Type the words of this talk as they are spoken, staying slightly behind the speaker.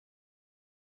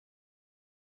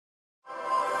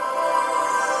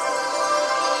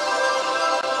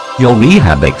your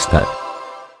rehab expert.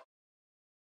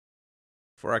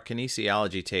 For our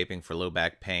kinesiology taping for low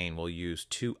back pain, we'll use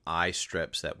 2 eye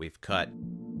strips that we've cut.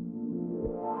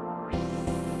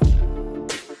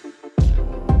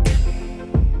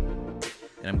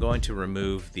 And I'm going to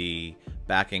remove the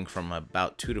backing from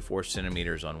about 2 to 4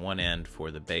 centimeters on one end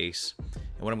for the base.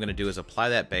 And what I'm going to do is apply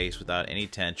that base without any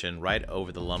tension right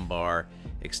over the lumbar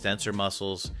extensor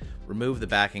muscles. Remove the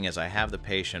backing as I have the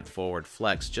patient forward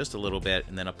flex just a little bit,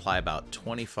 and then apply about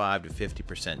 25 to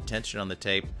 50% tension on the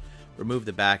tape. Remove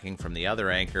the backing from the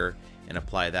other anchor and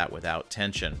apply that without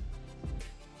tension.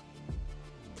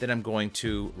 Then I'm going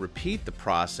to repeat the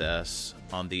process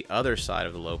on the other side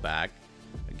of the low back.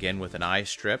 Again, with an eye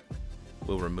strip,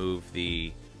 we'll remove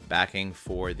the backing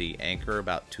for the anchor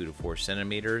about 2 to 4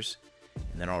 centimeters.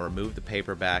 And then I'll remove the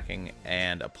paper backing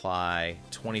and apply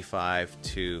 25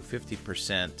 to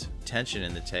 50% tension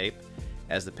in the tape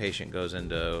as the patient goes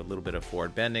into a little bit of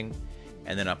forward bending,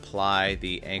 and then apply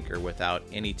the anchor without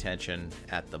any tension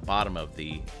at the bottom of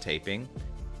the taping.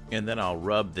 And then I'll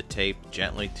rub the tape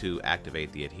gently to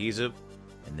activate the adhesive.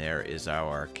 And there is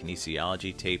our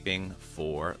kinesiology taping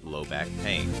for low back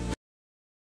pain.